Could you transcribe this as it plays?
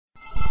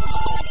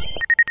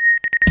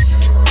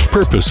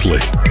Purposely.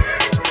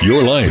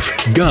 Your life,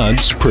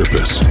 God's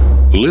purpose.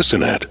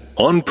 Listen at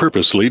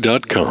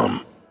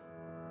onpurposely.com.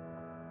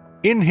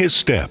 In His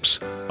Steps,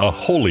 a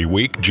Holy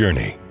Week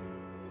journey.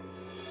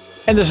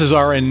 And this is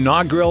our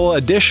inaugural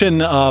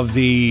edition of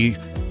the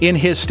In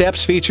His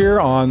Steps feature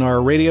on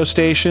our radio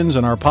stations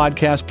and our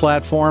podcast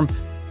platform.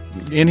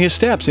 In His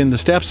Steps, in the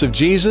steps of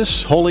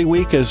Jesus. Holy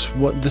Week is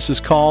what this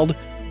is called.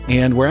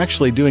 And we're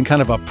actually doing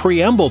kind of a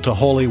preamble to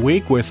Holy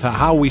Week with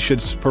how we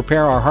should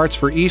prepare our hearts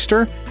for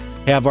Easter.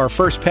 Have our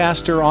first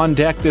pastor on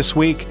deck this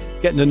week,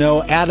 getting to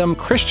know Adam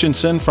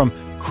Christensen from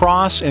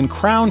Cross and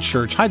Crown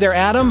Church. Hi there,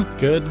 Adam.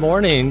 Good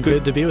morning.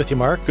 Good to be with you,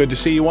 Mark. Good to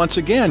see you once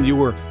again. You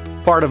were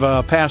part of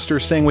a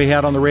pastor's thing we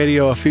had on the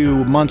radio a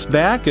few months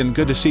back, and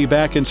good to see you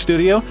back in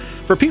studio.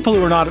 For people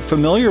who are not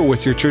familiar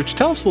with your church,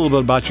 tell us a little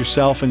bit about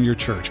yourself and your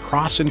church,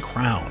 Cross and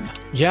Crown.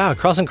 Yeah,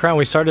 Cross and Crown,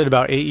 we started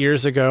about 8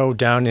 years ago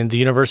down in the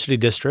University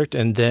District,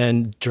 and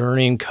then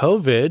during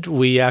COVID,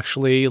 we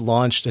actually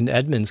launched an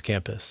Edmonds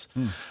campus.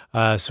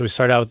 So we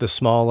started out with this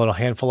small little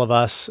handful of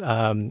us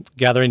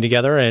gathering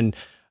together, and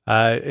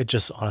it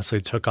just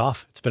honestly took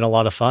off. It's been a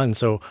lot of fun.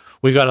 So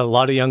we've got a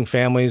lot of young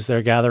families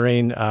there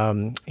gathering,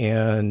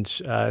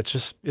 and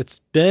it's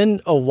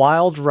been a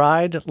wild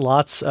ride,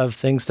 lots of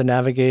things to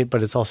navigate,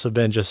 but it's also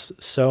been just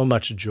so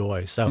much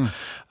joy. So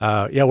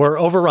we're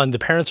overrun. The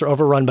parents are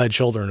overrun by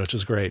children, which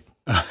is great.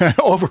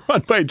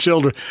 Overrun by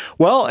children.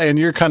 Well, and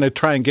you're kind of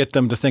trying to get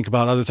them to think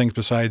about other things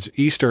besides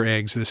Easter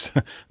eggs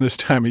this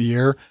time of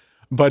year.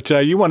 But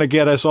you want to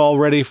get us all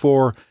ready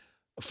for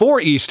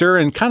Easter,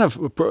 and kind of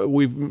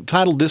we've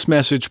titled this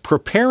message,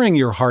 Preparing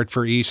Your Heart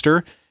for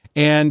Easter.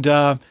 And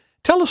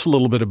tell us a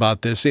little bit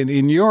about this.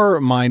 In your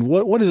mind,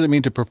 what does it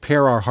mean to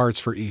prepare our hearts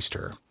for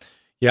Easter?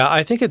 Yeah,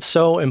 I think it's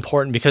so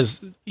important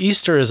because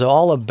Easter is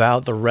all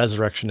about the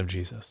resurrection of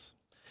Jesus.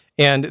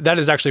 And that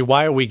is actually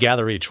why we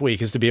gather each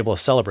week, is to be able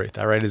to celebrate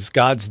that, right? It's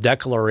God's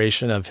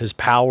declaration of His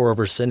power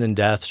over sin and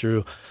death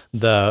through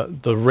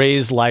the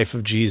raised life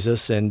of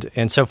Jesus.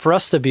 And so for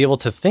us to be able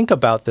to think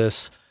about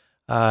this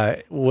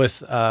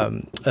with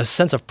a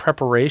sense of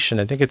preparation,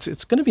 I think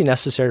it's going to be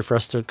necessary for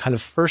us to kind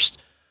of first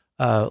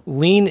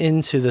lean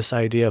into this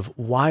idea of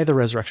why the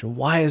resurrection.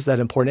 Why is that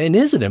important? And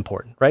is it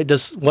important, right?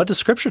 What does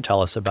Scripture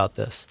tell us about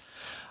this?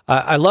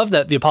 I love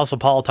that the Apostle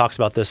Paul talks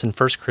about this in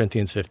 1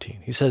 Corinthians 15.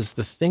 He says,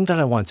 the thing that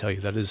I want to tell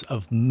you that is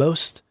of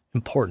most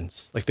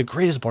importance, like the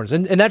greatest importance,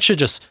 and that should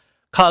just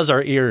cause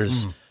our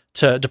ears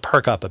to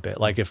perk up a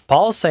bit. Like if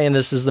Paul is saying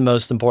this is the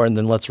most important,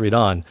 then let's read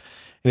on.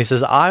 And he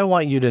says, I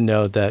want you to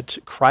know that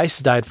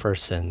Christ died for our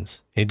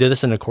sins. And He did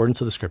this in accordance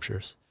with the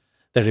Scriptures,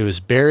 that He was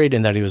buried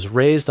and that He was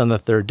raised on the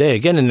third day,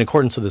 again, in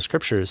accordance with the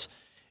Scriptures.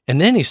 And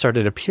then He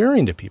started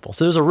appearing to people.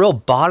 So there's a real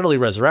bodily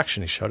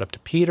resurrection. He showed up to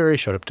Peter. He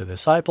showed up to the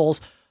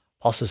disciples.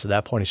 Paul says at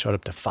that point, He showed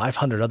up to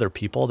 500 other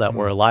people that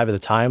were alive at the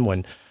time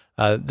when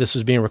this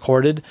was being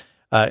recorded.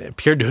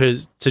 Appeared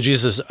to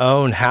Jesus'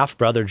 own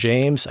half-brother,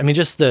 James. I mean,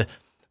 just the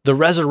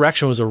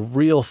resurrection was a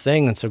real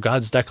thing. And so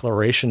God's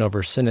declaration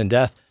over sin and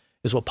death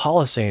is what Paul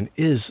is saying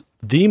is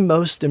the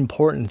most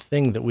important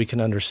thing that we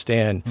can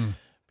understand,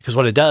 because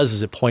what it does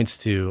is it points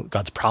to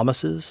God's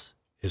promises,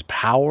 His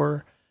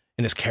power,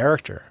 and His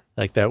character,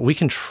 like that we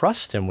can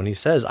trust Him when He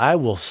says, I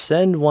will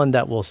send one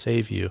that will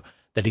save you,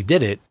 that He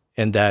did it,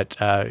 and that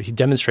He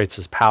demonstrates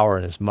His power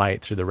and His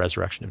might through the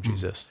resurrection of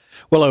Jesus.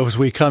 Well, as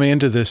we come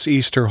into this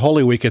Easter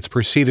Holy Week, it's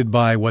preceded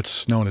by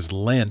what's known as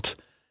Lent.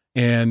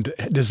 And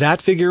does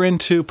that figure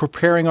into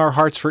preparing our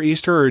hearts for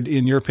Easter, or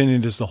in your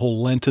opinion, is the whole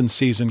Lenten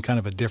season kind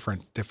of a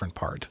different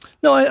part?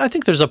 No, I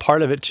think there's a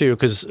part of it too,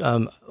 because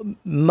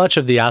much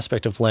of the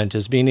aspect of Lent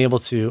is being able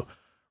to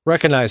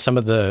recognize some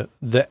of the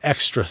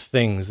extra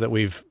things that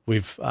we've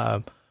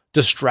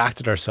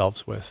distracted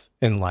ourselves with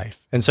in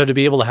life. And so to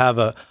be able to have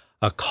a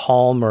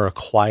calm or a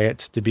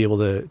quiet, to be able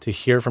to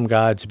hear from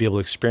God, to be able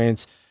to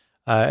experience,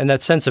 and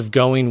that sense of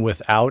going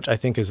without, I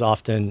think is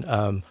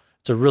often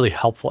it's a really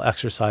helpful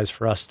exercise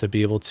for us to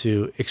be able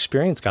to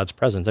experience God's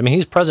presence. I mean,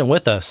 He's present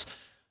with us.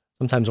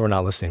 Sometimes we're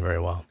not listening very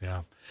well.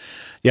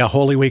 Yeah.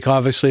 Holy Week,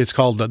 obviously, it's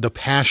called the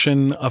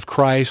Passion of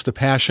Christ. The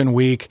Passion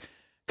Week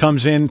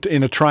comes in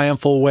a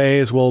triumphal way,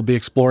 as we'll be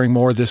exploring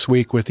more this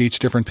week with each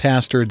different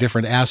pastor, a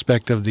different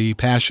aspect of the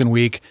Passion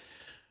Week.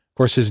 Of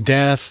course, His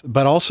death,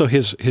 but also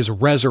his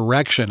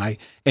resurrection.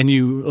 And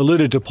you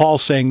alluded to Paul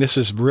saying this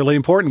is really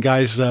important,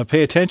 guys.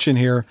 Pay attention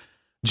here.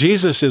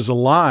 Jesus is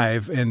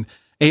alive, and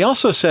he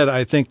also said,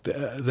 I think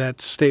that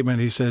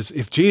statement, he says,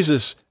 if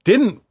Jesus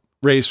didn't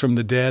raise from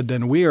the dead,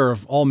 then we are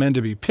of all men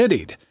to be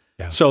pitied.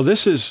 Yeah. So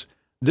this is,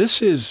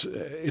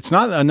 it's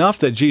not enough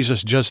that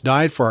Jesus just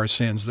died for our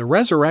sins. The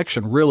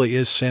resurrection really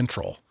is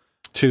central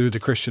to the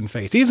Christian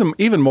faith.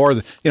 Even more,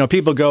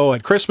 people go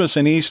at Christmas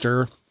and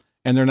Easter,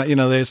 and they're not,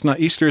 it's not,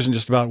 Easter isn't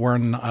just about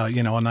wearing,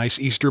 a nice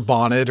Easter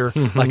bonnet or,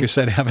 like I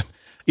said, having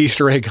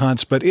Easter egg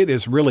hunts, but it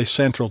is really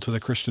central to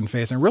the Christian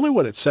faith and really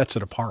what it sets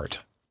it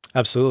apart.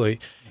 Absolutely.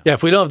 Yeah,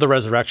 if we don't have the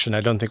resurrection,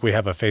 I don't think we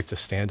have a faith to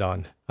stand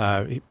on.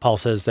 Paul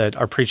says that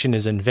our preaching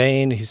is in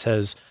vain. He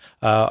says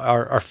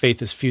our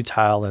faith is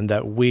futile and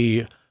that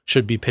we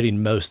should be pitied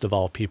most of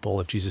all people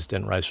if Jesus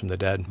didn't rise from the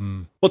dead.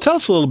 Well, tell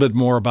us a little bit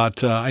more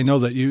about, I know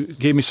that you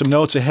gave me some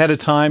notes ahead of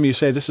time. You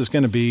say this is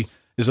going to be,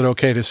 is it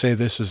okay to say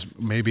this is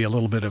maybe a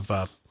little bit of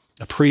a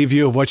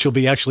preview of what you'll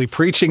be actually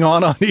preaching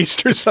on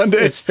Easter Sunday?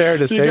 It's fair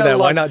to say that.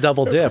 Why not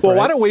double dip? Well,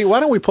 right? why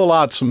don't we pull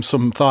out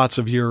some thoughts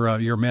of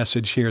your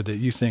message here that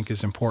you think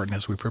is important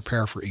as we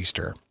prepare for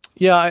Easter?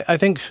 Yeah, I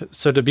think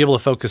so. To be able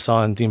to focus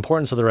on the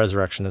importance of the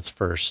resurrection, that's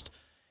first.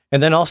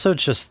 And then also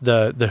just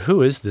the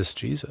who is this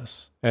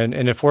Jesus?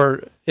 And if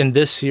we're in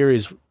this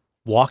series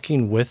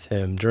walking with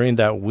him during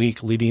that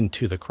week leading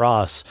to the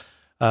cross,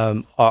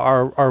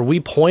 are we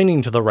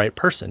pointing to the right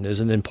person is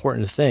an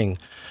important thing.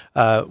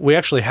 We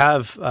actually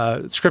have,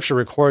 Scripture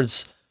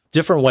records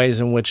different ways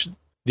in which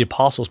the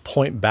apostles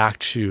point back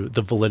to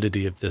the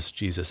validity of this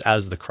Jesus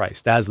as the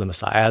Christ, as the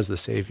Messiah, as the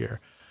Savior.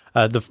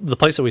 The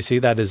place that we see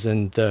that is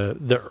in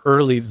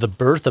the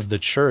birth of the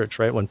church,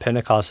 right? When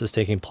Pentecost is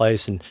taking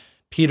place and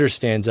Peter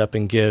stands up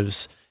and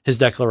gives his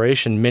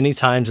declaration many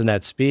times in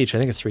that speech. I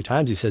think it's 3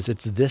 times. He says,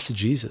 it's this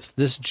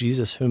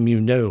Jesus whom you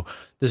know,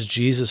 this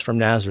Jesus from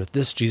Nazareth,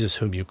 this Jesus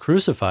whom you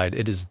crucified.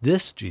 It is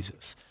this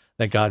Jesus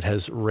that God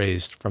has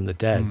raised from the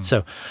dead.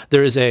 So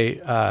there is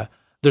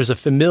there's a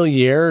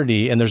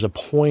familiarity and there's a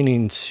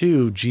pointing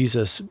to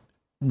Jesus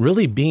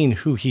really being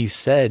who he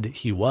said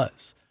he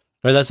was.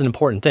 Right? That's an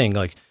important thing.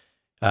 Like,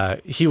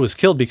 he was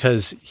killed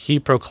because he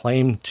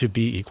proclaimed to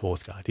be equal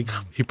with God.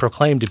 He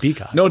proclaimed to be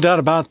God. No doubt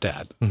about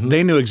that.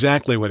 They knew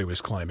exactly what he was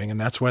claiming, and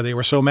that's why they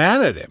were so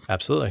mad at him.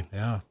 Absolutely.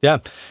 Yeah.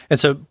 And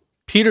so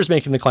Peter's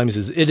making the claim. He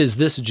says, it is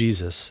this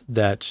Jesus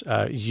that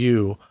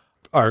you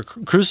are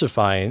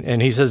crucifying.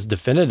 And he says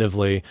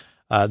definitively,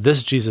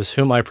 this Jesus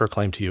whom I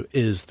proclaim to you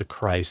is the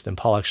Christ. And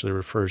Paul actually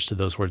refers to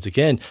those words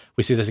again.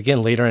 We see this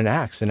again later in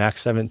Acts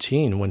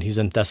 17, when he's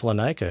in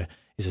Thessalonica.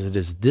 He says, it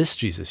is this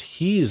Jesus.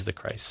 He is the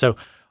Christ. So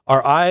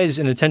our eyes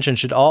and attention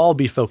should all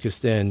be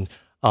focused in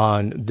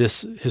on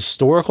this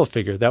historical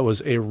figure that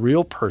was a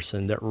real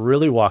person that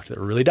really walked, that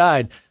really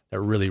died, that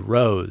really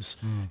rose.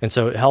 And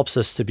so it helps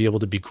us to be able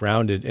to be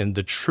grounded in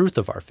the truth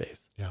of our faith.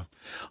 Yeah.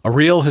 A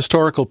real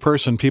historical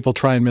person. People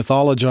try and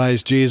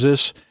mythologize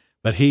Jesus,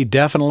 but he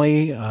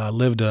definitely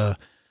lived a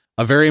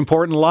very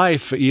important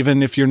life.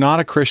 Even if you're not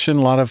a Christian,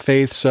 a lot of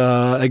faiths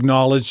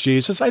acknowledge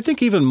Jesus. I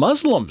think even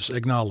Muslims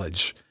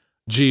acknowledge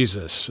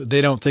Jesus. They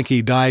don't think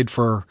he died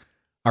for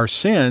our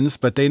sins,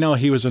 but they know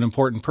he was an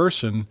important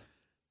person.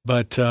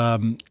 But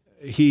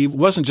he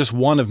wasn't just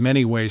one of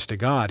many ways to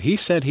God. He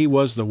said he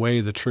was the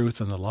way, the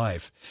truth, and the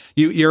life.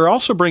 You're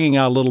also bringing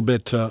out a little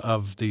bit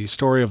of the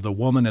story of the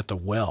woman at the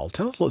well.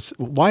 Tell us,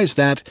 why is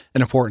that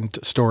an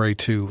important story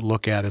to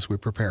look at as we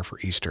prepare for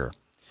Easter?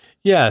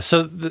 Yeah,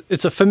 so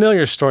it's a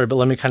familiar story, but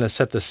let me kind of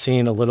set the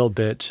scene a little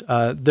bit.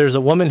 There's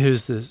a woman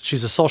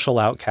she's a social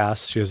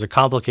outcast. She has a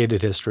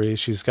complicated history.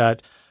 She's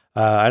got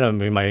I don't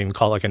know, we might even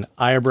call it like an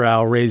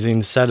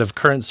eyebrow-raising set of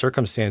current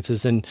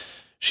circumstances. And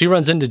she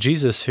runs into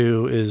Jesus,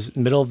 who is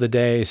middle of the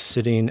day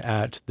sitting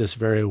at this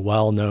very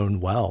well-known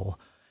well.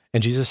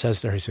 And Jesus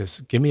says to her, he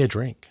says, give me a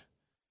drink.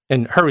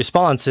 And her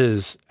response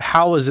is,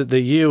 how is it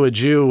that you, a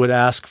Jew, would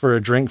ask for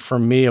a drink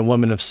from me, a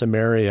woman of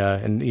Samaria?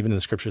 And even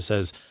the scripture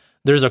says,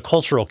 there's a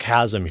cultural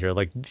chasm here.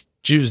 Like,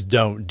 Jews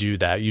don't do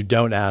that. You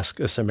don't ask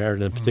a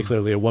Samaritan,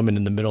 particularly a woman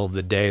in the middle of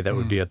the day that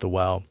would be at the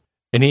well.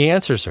 And he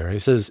answers her. He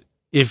says,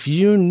 if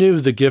you knew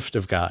the gift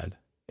of God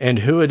and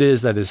who it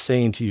is that is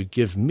saying to you,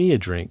 give me a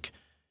drink,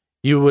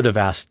 you would have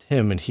asked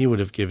him and he would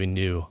have given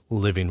you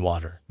living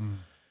water. And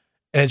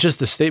it's just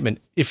the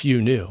statement, if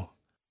you knew.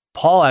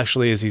 Paul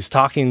actually, as he's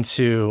talking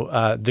to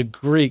the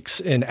Greeks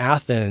in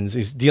Athens,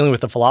 he's dealing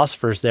with the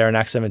philosophers there in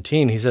Acts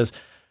 17, he says,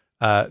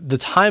 the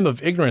time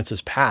of ignorance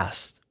is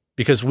past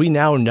because we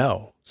now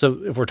know.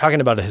 So if we're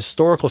talking about a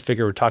historical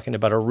figure, we're talking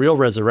about a real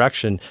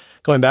resurrection,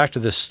 going back to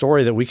this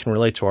story that we can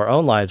relate to our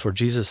own lives where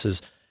Jesus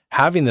is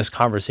having this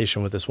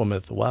conversation with this woman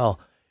at the well.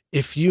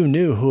 If you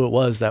knew who it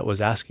was that was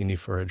asking you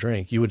for a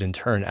drink, you would in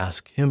turn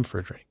ask him for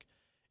a drink.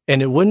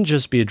 And it wouldn't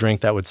just be a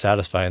drink that would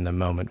satisfy in the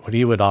moment. What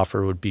he would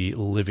offer would be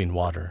living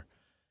water.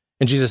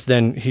 And Jesus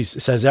then, he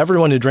says,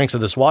 everyone who drinks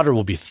of this water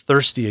will be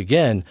thirsty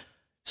again,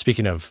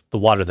 speaking of the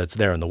water that's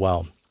there in the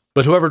well.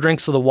 But whoever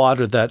drinks of the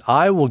water that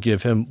I will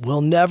give him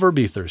will never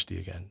be thirsty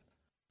again.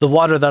 The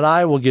water that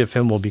I will give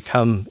him will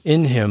become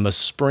in him a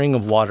spring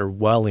of water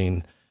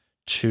welling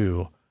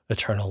to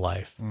eternal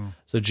life.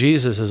 So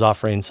Jesus is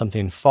offering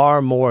something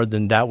far more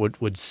than that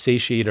would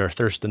satiate our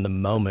thirst in the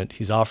moment.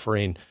 He's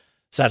offering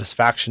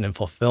satisfaction and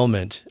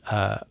fulfillment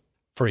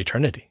for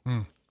eternity.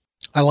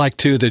 I like,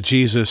 too, that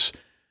Jesus,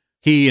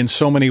 he in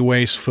so many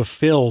ways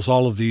fulfills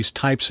all of these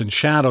types and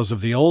shadows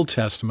of the Old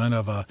Testament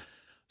of a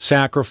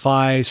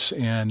sacrifice,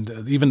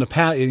 and even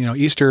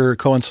Easter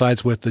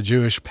coincides with the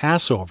Jewish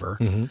Passover,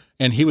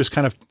 and he was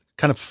kind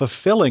of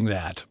fulfilling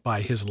that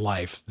by his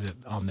life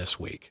on this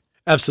week.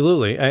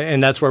 Absolutely.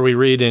 And that's where we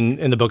read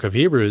in the book of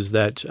Hebrews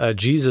that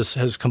Jesus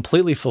has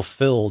completely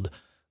fulfilled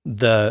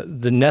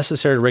the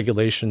necessary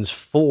regulations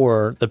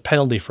for the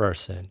penalty for our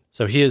sin.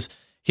 So he is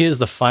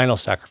the final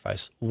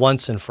sacrifice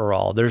once and for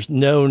all. There's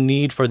no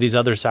need for these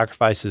other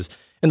sacrifices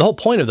And the whole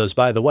point of those,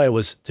 by the way,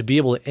 was to be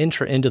able to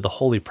enter into the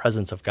holy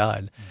presence of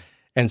God.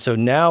 And so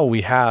now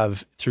we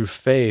have, through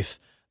faith,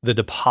 the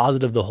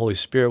deposit of the Holy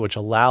Spirit, which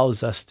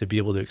allows us to be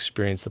able to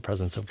experience the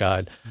presence of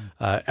God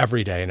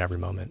every day and every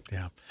moment.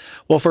 Yeah.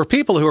 Well, for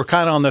people who are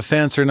kind of on the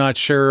fence or not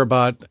sure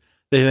about,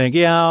 they think,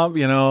 yeah,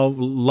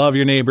 love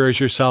your neighbor as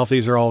yourself.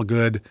 These are all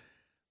good.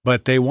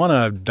 But they want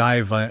to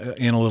dive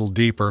in a little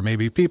deeper.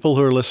 Maybe people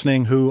who are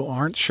listening who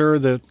aren't sure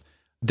that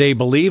they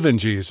believe in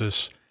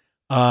Jesus.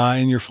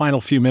 In your final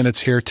few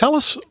minutes here, tell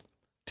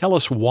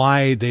us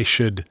why they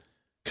should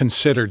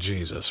consider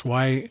Jesus,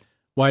 why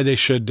they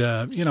should,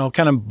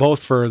 kind of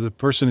both for the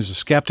person who's a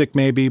skeptic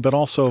maybe, but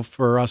also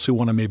for us who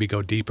want to maybe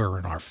go deeper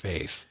in our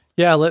faith.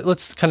 Yeah,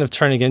 let's kind of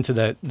turn again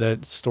to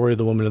that story of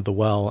the woman at the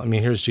well. I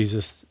mean, here's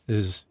Jesus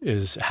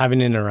is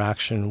having an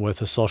interaction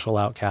with a social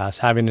outcast,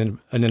 having an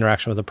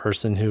interaction with a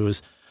person who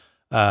is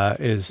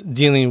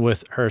dealing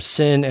with her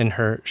sin and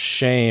her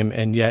shame,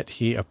 and yet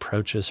he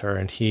approaches her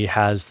and he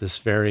has this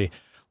very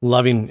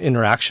loving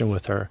interaction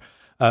with her.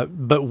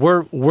 But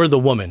we're the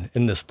woman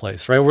in this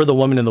place, right? We're the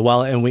woman in the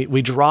well, and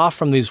we draw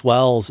from these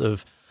wells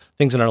of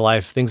things in our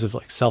life, things of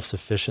like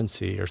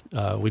self-sufficiency,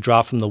 or we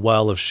draw from the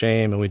well of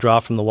shame, and we draw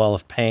from the well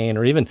of pain,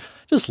 or even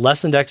just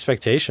lessened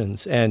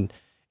expectations. And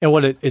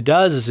what it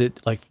does is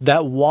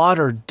that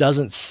water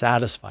doesn't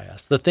satisfy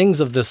us. The things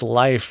of this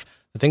life,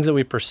 the things that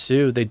we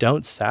pursue, they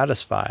don't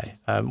satisfy.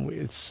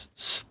 It's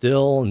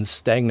still and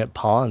stagnant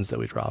ponds that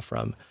we draw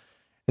from.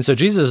 And so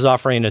Jesus is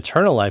offering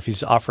eternal life.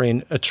 He's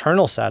offering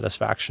eternal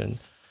satisfaction.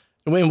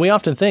 And we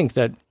often think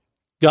that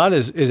God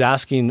is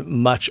asking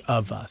much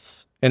of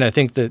us. And I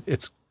think that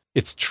it's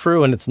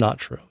true and it's not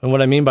true. And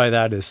what I mean by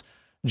that is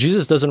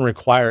Jesus doesn't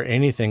require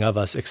anything of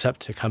us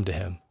except to come to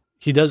him.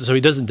 He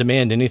doesn't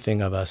demand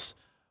anything of us,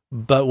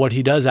 but what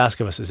he does ask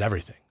of us is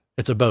everything.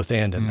 It's a both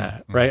and in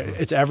that, right?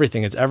 It's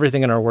everything. It's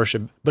everything in our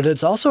worship, but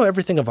it's also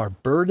everything of our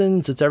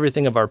burdens. It's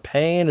everything of our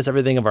pain. It's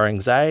everything of our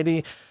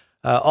anxiety.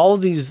 All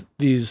of these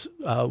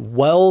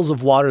wells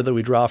of water that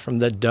we draw from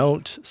that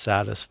don't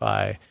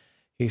satisfy.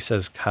 He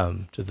says,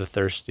 come to the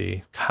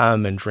thirsty,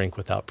 come and drink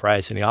without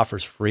price. And he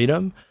offers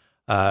freedom.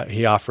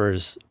 He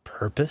offers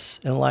purpose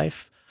in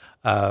life.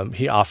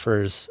 He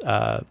offers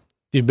the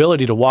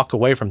ability to walk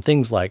away from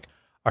things like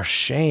our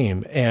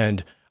shame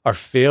and our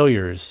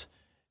failures.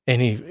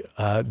 And he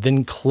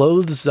then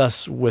clothes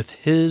us with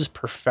his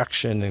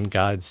perfection, and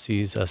God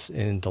sees us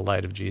in the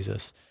light of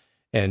Jesus.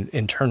 And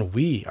in turn,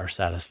 we are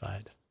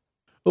satisfied.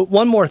 But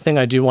one more thing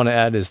I do want to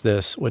add is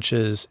this, which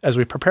is as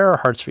we prepare our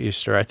hearts for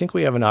Easter, I think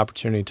we have an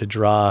opportunity to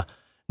draw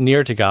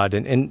near to God.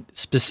 And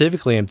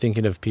specifically, I'm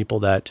thinking of people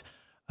that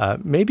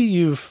maybe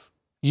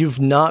you've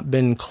not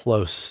been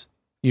close.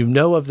 You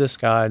know of this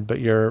God,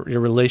 but your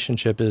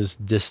relationship is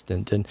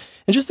distant. And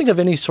just think of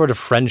any sort of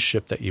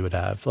friendship that you would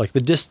have, like the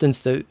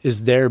distance that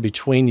is there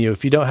between you.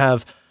 If you don't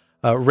have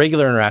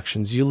regular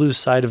interactions, you lose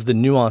sight of the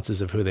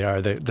nuances of who they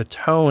are, the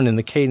tone and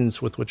the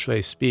cadence with which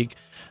they speak,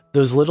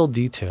 those little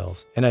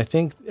details. And I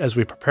think as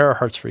we prepare our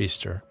hearts for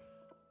Easter,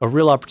 a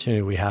real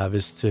opportunity we have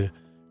is to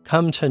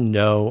come to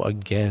know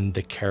again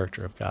the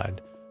character of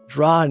God.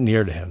 Draw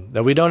near to him,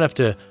 that we don't have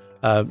to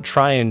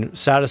try and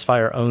satisfy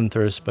our own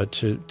thirst, but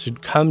to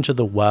come to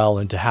the well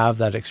and to have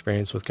that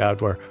experience with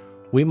God where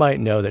we might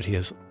know that he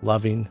is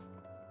loving,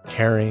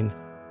 caring,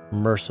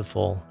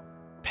 merciful,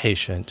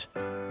 patient,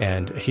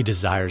 and he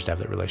desires to have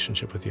that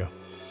relationship with you.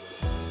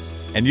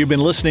 And you've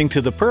been listening to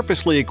the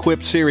Purposely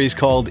Equipped series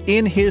called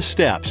In His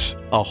Steps,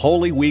 A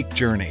Holy Week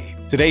Journey.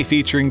 Today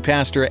featuring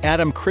Pastor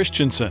Adam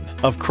Christensen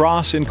of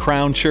Cross and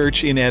Crown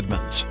Church in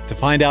Edmonds. To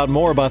find out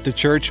more about the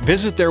church,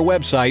 visit their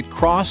website,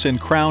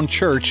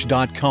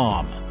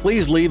 crossandcrownchurch.com.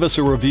 Please leave us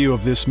a review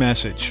of this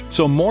message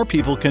so more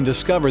people can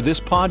discover this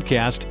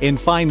podcast and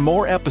find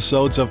more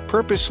episodes of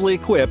Purposely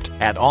Equipped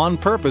at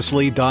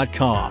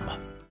onpurposely.com.